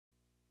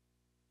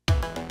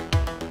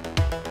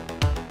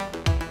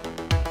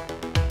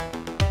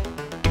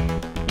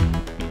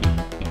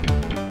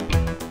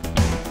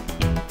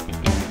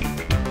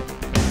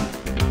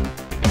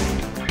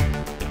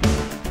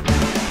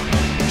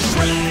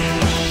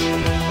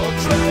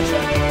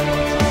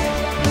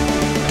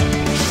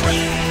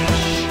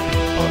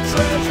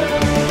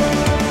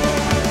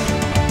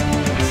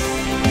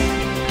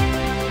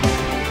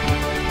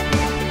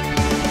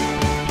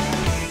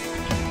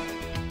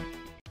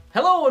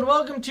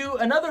to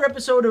another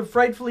episode of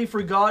Frightfully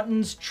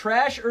Forgotten's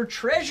Trash or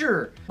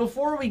Treasure.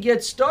 Before we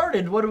get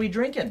started, what are we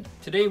drinking?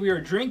 Today we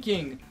are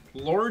drinking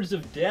Lords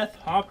of Death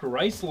Hopped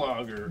Rice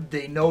Lager.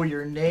 They know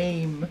your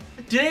name.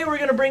 Today we're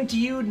going to bring to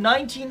you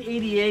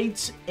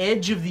 1988's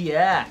Edge of the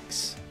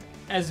Axe.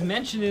 As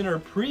mentioned in our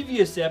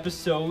previous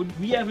episode,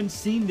 we haven't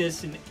seen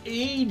this in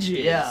ages.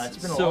 Yeah, it's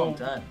been a long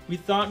time. We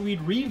thought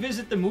we'd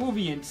revisit the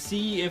movie and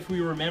see if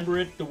we remember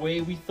it the way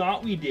we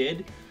thought we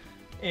did,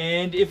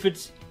 and if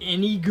it's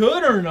any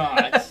good or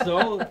not.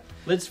 So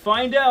let's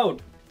find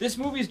out. This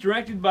movie is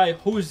directed by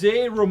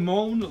Jose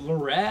Ramon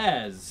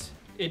Larraz.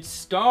 It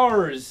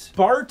stars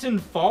Barton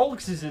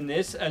Fawkes is in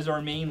this as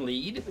our main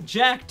lead.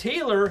 Jack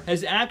Taylor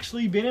has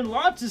actually been in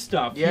lots of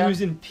stuff. Yeah. He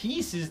was in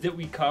Pieces that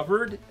we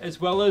covered,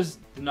 as well as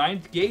The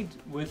Ninth Gate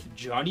with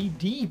Johnny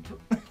Depp.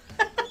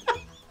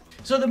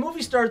 So the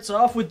movie starts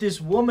off with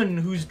this woman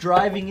who's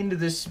driving into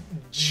this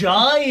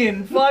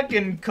giant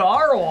fucking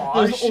car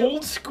wash. Those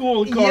old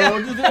school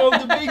cars, Yeah.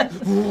 the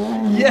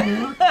big...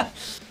 Yeah.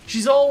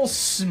 She's all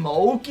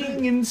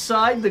smoking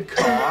inside the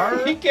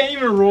car. He can't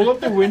even roll up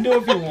the window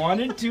if he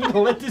wanted to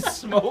let the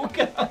smoke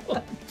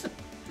out.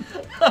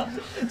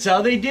 That's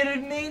how they did it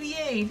in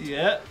 '88.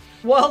 Yeah.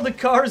 While the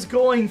car's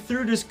going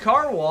through this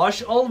car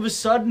wash, all of a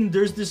sudden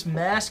there's this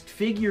masked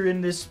figure in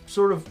this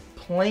sort of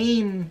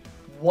plain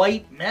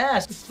white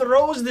mask.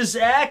 Throws this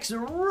axe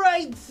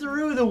right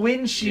through the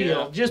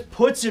windshield. Yeah. Just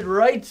puts it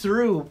right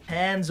through.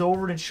 Hands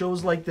over and it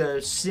shows like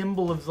the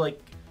symbol of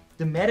like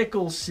the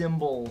medical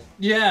symbol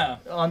Yeah.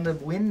 on the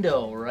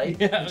window, right?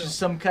 Yeah. Which is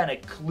some kind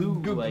of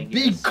clue, I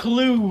guess. Big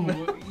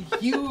clue.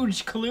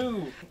 Huge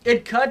clue.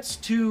 It cuts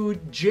to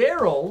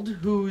Gerald,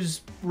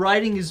 who's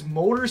riding his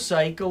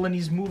motorcycle and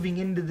he's moving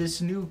into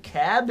this new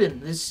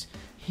cabin. This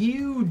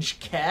huge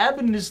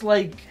cabin, this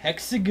like...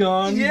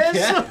 Hexagon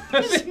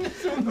cabin.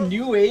 Some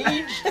new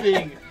age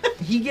thing.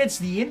 He gets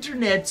the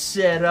internet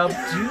set up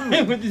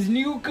too. With his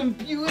new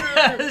computer.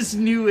 This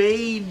new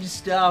age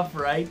stuff,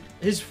 right?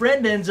 His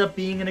friend ends up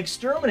being an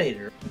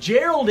exterminator.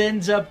 Gerald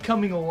ends up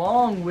coming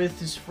along with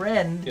his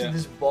friend to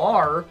this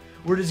bar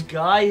where this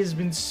guy has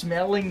been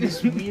smelling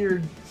this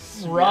weird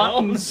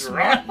rotten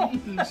smell.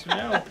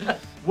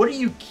 What are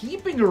you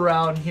keeping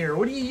around here?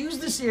 What do you use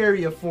this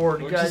area for?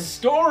 And the guy's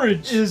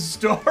storage. Is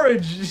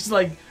storage. He's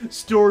like,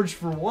 storage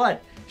for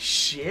what?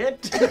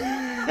 Shit?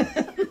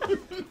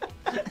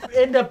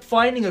 End up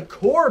finding a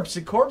corpse.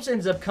 The corpse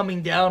ends up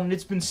coming down and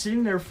it's been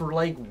sitting there for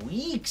like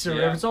weeks or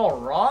whatever. It's all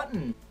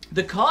rotten.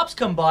 The cops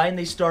come by and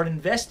they start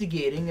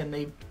investigating and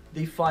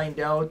they find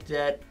out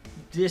that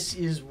this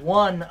is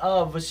one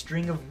of a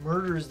string of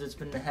murders that's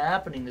been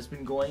happening, that's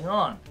been going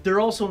on. They're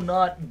also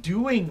not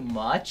doing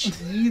much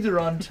either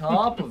on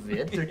top of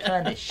it. They're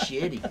kind of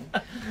shitty.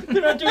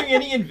 They're not doing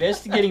any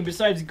investigating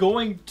besides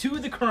going to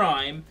the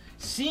crime,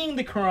 seeing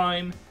the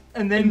crime,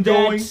 and then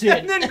going back.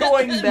 And then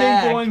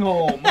going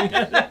home.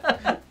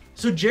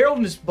 So Gerald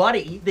and his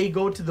buddy, they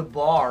go to the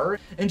bar,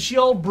 and she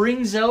all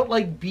brings out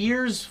like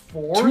beers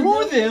for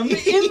them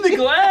in the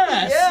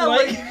glass. Yeah,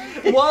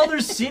 like while they're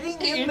sitting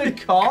in the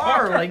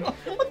car. Like,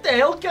 what the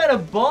hell kind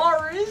of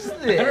bar is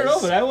this? I don't know,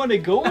 but I want to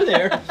go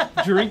there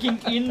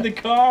drinking in the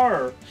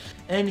car.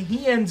 And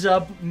he ends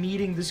up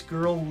meeting this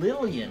girl,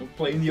 Lillian.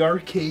 Playing the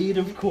arcade,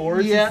 of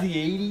course. Yeah. It's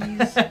the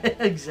 80s.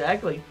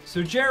 Exactly.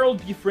 So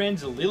Gerald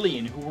befriends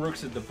Lillian, who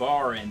works at the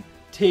bar, and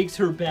takes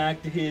her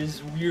back to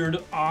his weird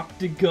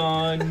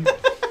octagon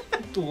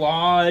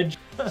lodge.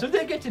 So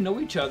they get to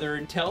know each other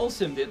and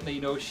tells him that, you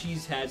know,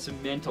 she's had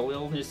some mental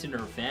illness in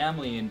her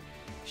family, and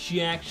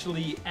she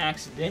actually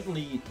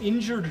accidentally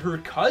injured her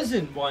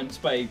cousin once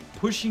by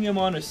pushing him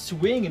on a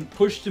swing and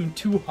pushed him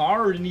too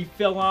hard and he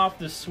fell off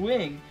the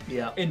swing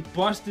and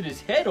busted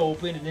his head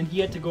open, and then he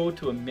had to go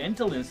to a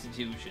mental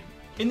institution.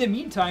 In the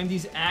meantime,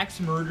 these axe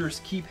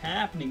murders keep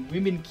happening.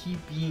 Women keep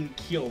being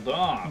killed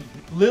off.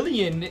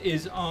 Lillian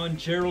is on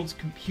Gerald's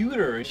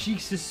computer. She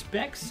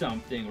suspects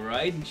something,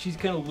 right? And she's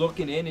kind of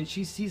looking in and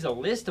she sees a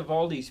list of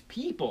all these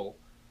people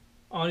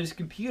on his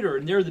computer,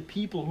 and they're the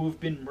people who have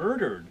been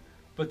murdered.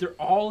 But they're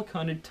all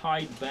kind of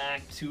tied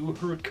back to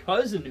her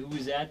cousin who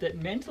was at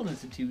that mental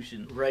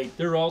institution. Right.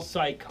 They're all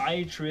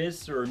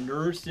psychiatrists or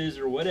nurses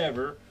or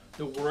whatever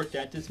that worked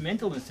at this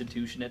mental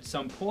institution at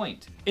some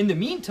point. In the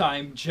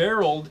meantime,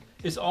 Gerald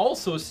is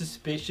also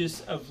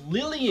suspicious of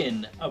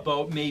Lillian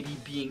about maybe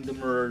being the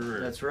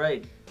murderer. That's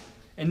right.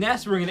 And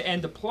that's where we're going to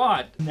end the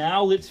plot.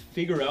 Now let's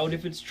figure out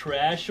if it's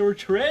trash or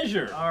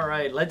treasure. All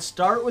right, let's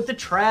start with the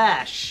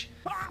trash.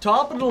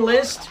 Top of the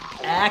list,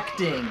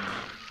 acting.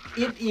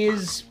 It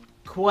is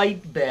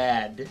quite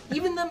bad.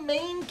 Even the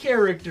main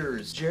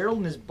characters, Gerald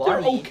and his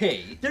buddy, they're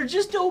okay. They're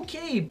just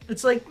okay.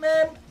 It's like,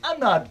 man, I'm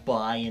not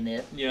buying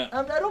it. Yeah.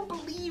 I don't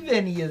believe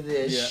any of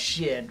this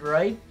shit,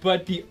 right?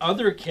 But the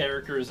other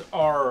characters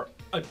are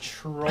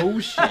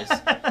atrocious.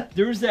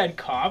 There's that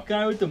cop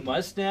guy with the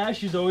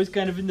mustache who's always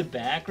kind of in the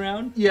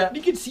background. Yeah.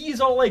 You can see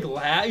he's all like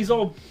he's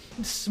all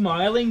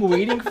smiling,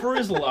 waiting for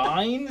his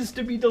lines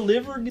to be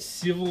delivered.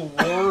 Civil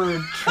War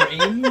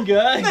train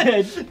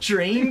guy.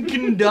 Train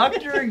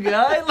conductor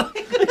guy.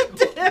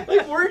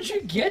 Like, where'd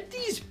you get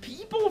these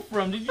people? people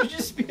from? Did you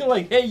just be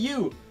like, hey,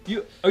 you,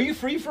 are you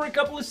free for a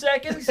couple of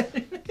seconds?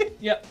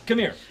 Yeah, come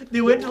here.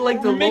 They went to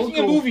like the We're making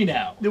a movie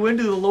now. They went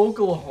to the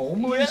local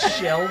homeless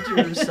shelter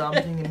or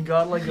something and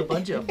got like a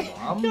bunch of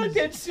bombs. Got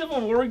that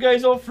Civil War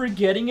guy's all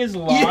forgetting his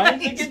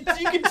lines. Yeah,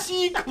 You can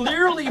see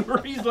clearly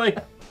where he's like,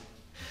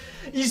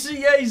 You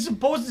see, yeah, he's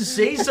supposed to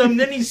say something,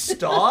 then he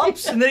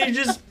stops, and then he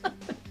just.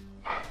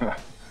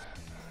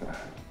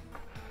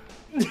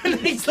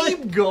 They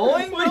keep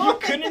going. well, you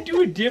couldn't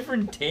do a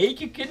different take.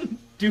 You couldn't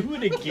do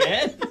it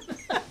again.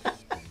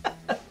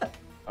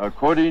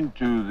 According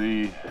to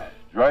the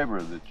driver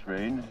of the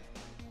train,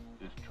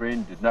 this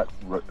train did not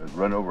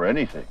run over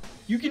anything.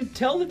 You can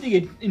tell that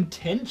the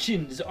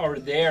intentions are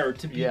there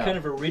to be kind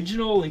of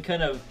original and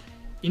kind of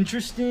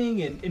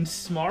interesting and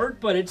smart,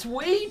 but it's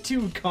way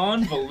too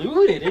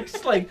convoluted.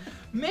 It's like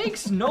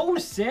makes no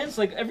sense.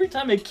 Like every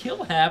time a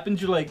kill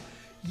happens, you're like,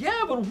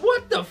 yeah, but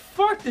what the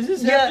fuck does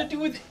this have to do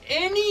with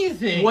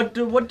anything? What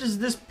does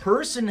this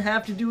person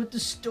have to do with the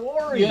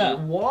story? Yeah.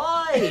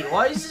 Why?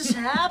 Why is this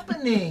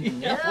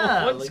happening?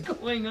 What's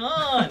going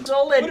on? It's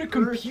all that what do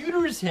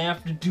computers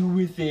have to do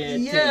with it?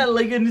 Yeah,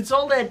 and it's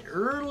all that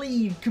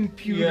early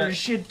computer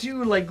shit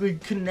too, like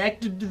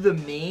connected to the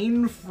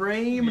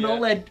mainframe and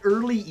all that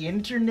early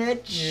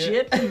internet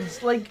shit. And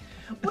it's like,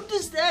 what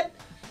does that?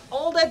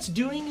 All that's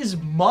doing is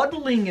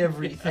muddling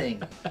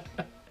everything.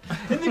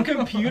 And the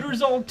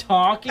computer's all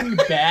talking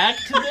back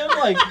to them.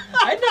 Like,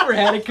 I never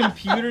had a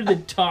computer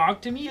that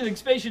talked to me,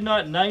 especially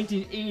not in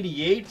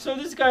 1988. So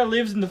this guy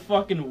lives in the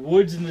fucking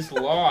woods in this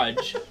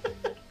lodge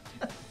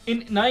in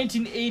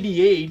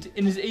 1988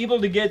 and is able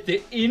to get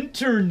the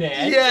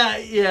internet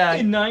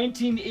in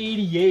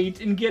 1988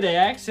 and get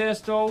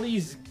access to all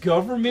these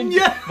government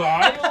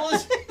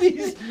files.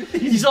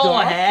 He's all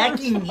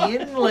hacking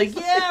in, like,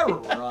 yeah,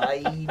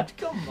 right,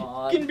 come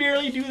on. You can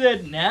barely do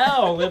that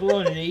now, let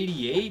alone in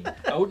 88,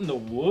 out in the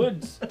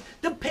woods.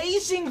 The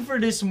pacing for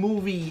this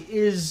movie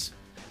is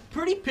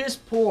pretty piss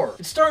poor.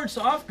 It starts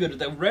off good,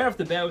 right off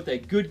the bat with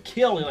that good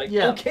kill. You're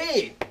like,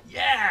 okay,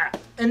 yeah.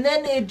 And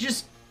then it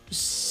just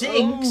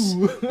sinks,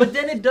 but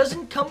then it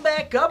doesn't come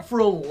back up for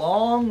a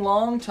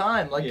long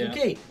time. Like,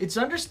 okay, it's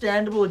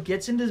understandable. It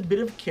gets into a bit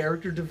of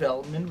character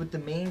development with the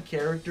main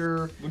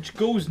character, which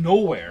goes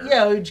nowhere.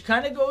 Yeah, which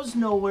kind of goes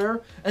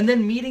nowhere. And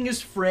then meeting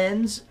his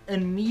friends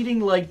and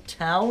meeting like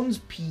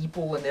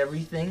townspeople and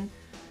everything.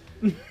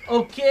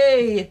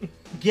 Okay,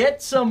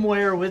 get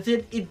somewhere with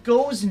it. It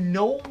goes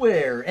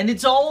nowhere, and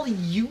it's all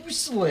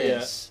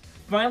useless.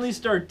 Finally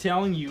start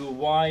telling you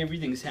why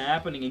everything's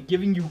happening and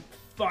giving you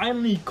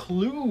finally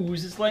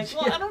clues. It's like,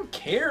 well, I don't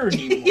care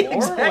anymore.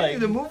 Exactly, like,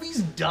 the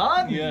movie's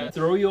done. Yeah,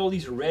 throw you all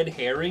these red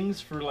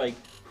herrings for like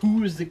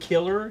who is the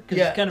killer, because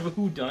it's kind of a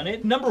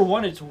whodunit. Number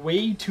one, it's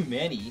way too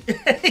many.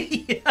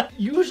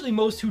 Usually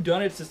most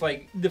whodunits is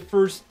like the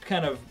first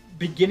kind of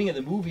beginning of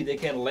the movie, they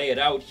kind of lay it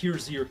out.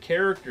 Here's your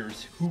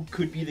characters. Who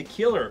could be the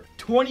killer?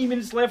 20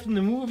 minutes left in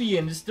the movie,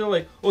 and it's still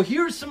like, oh,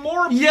 here's some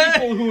more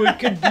people who it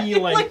could be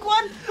like. Like,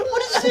 what?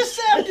 What does this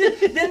have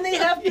to... Then they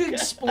have to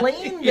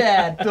explain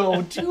that,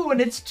 though, too,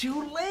 and it's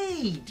too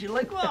late. You're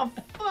like, well,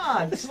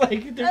 fuck. It's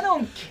like I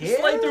don't care.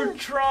 It's like they're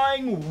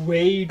trying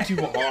way too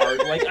hard.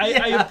 Like,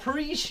 I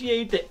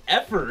appreciate the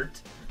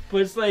effort,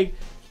 but it's like,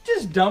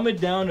 just dumb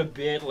it down a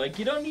bit. Like,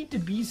 you don't need to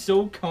be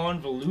so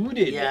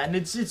convoluted. Yeah, and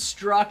it's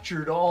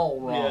structured all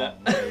wrong.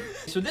 Yeah.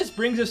 So this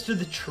brings us to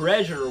the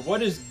treasure.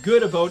 What is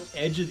good about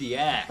Edge of the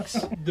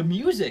Axe? The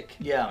music,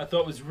 I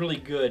thought was really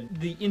good.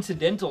 The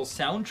incidental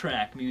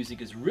soundtrack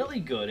music is really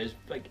good. It's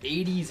like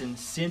 80s and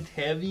synth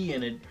heavy,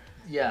 and it's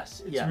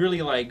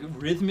really like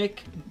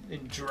rhythmic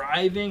and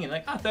driving, and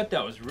like I thought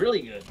that was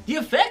really good. The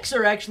effects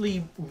are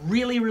actually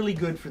really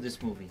good for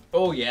this movie.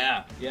 Oh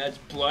yeah, it's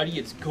bloody,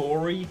 it's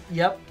gory.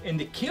 Yep. And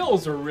the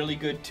kills are really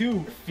good too.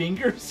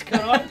 Fingers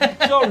cut off.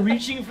 It's all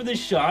reaching for the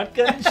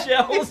shotgun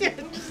shells.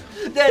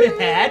 That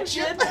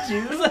hatchet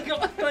too. It's like,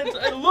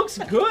 it looks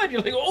good.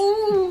 You're like,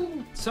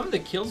 oh. Some of the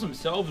kills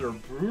themselves are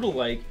brutal.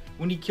 Like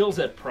when he kills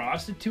that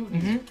prostitute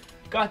and he's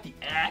got the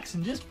axe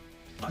and just.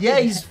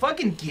 He's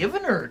fucking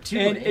giving her too.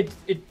 And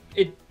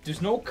it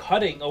there's no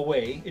cutting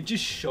away. It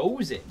just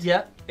shows it.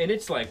 Yeah. And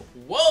it's like,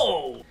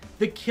 whoa.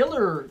 The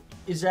killer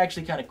is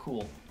actually kind of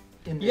cool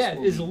in this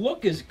movie. His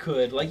look is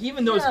good. Like,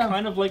 even though it's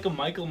kind of like a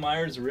Michael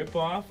Myers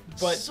ripoff,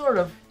 but sort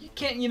of. You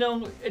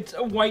can't, it's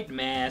a white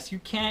mask. You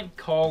can't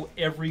call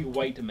every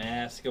white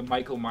mask a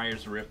Michael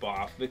Myers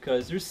ripoff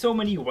because there's so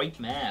many white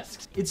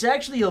masks. It's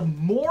actually a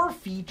more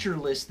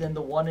featureless than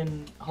the one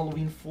in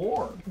Halloween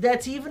 4.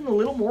 That's even a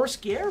little more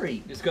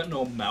scary. It's got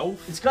no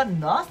mouth. It's got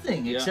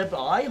nothing except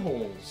eye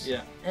holes.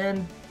 Yeah.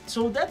 And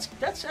so that's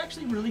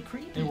actually really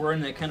creepy. And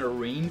wearing that kind of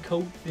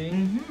raincoat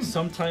thing.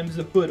 Sometimes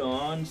the hood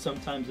on,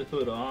 sometimes the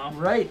hood off.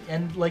 Right,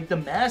 and like the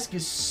mask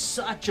is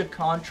such a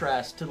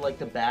contrast to like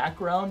the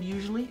background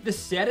usually. The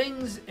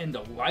settings and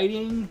the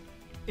lighting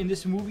in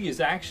this movie is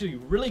actually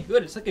really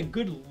good. It's like a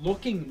good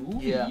looking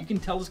movie. Yeah. You can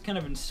tell it's kind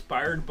of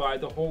inspired by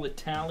the whole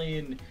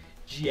Italian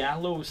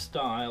giallo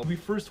style. We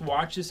first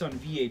watched this on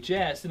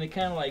VHS and it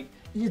kind of like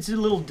It's a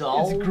little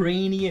dull. It's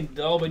grainy and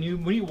dull, but when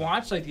you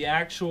watch like the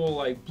actual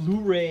like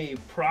Blu-ray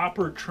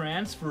proper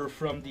transfer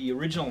from the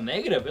original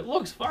negative, it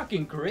looks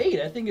fucking great.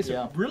 I think it's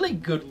a really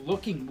good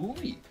looking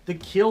movie. The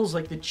kills,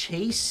 like the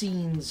chase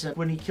scenes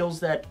when he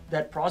kills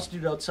that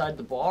prostitute outside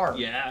the bar.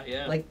 Yeah,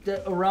 yeah. Like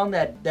around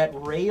that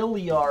rail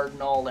yard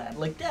and all that.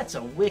 Like that's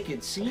a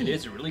wicked scene. It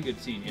is a really good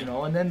scene, yeah. You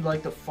know, and then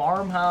like the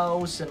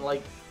farmhouse and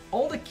like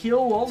all the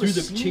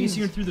scenes.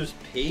 Chasing her through those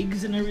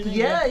pigs and everything.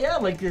 Yeah, yeah,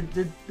 like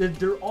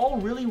they're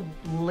all really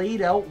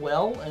laid out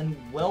well and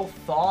well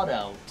thought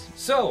out.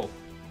 So,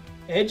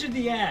 Edge of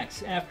the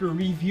Axe, after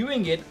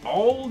reviewing it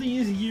all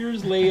these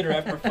years later,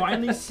 after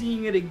finally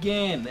seeing it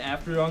again,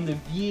 after on the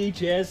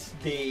VHS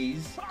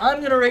days,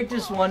 I'm gonna rate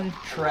this one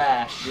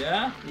trash.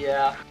 Yeah?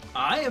 Yeah.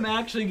 I am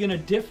actually gonna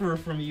differ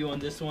from you on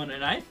this one,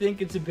 and I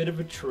think it's a bit of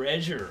a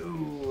treasure.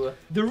 Ooh.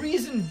 The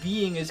reason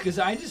being is because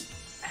I just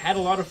had a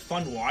lot of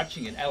fun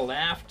watching it. I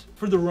laughed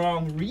for the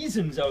wrong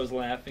reasons I was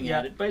laughing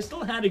at it, but I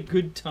still had a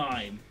good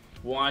time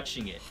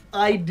watching it.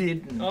 I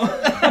didn't.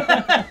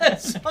 Oh.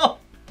 So,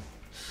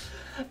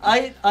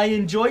 I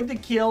enjoyed the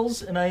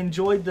kills and I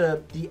enjoyed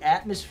the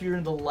atmosphere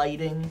and the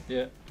lighting.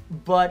 Yeah.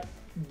 But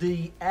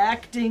the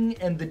acting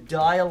and the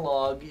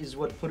dialogue is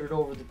what put it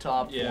over the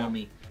top for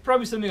me.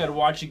 Probably something I'd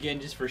watch again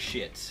just for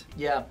shits.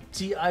 Yeah.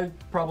 See, I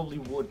probably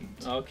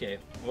wouldn't. Okay.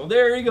 Well,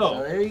 there you go.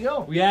 So there you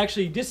go. We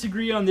actually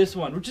disagree on this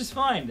one, which is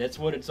fine. That's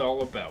what it's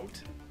all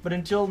about. But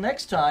until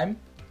next time,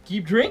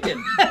 keep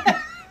drinking.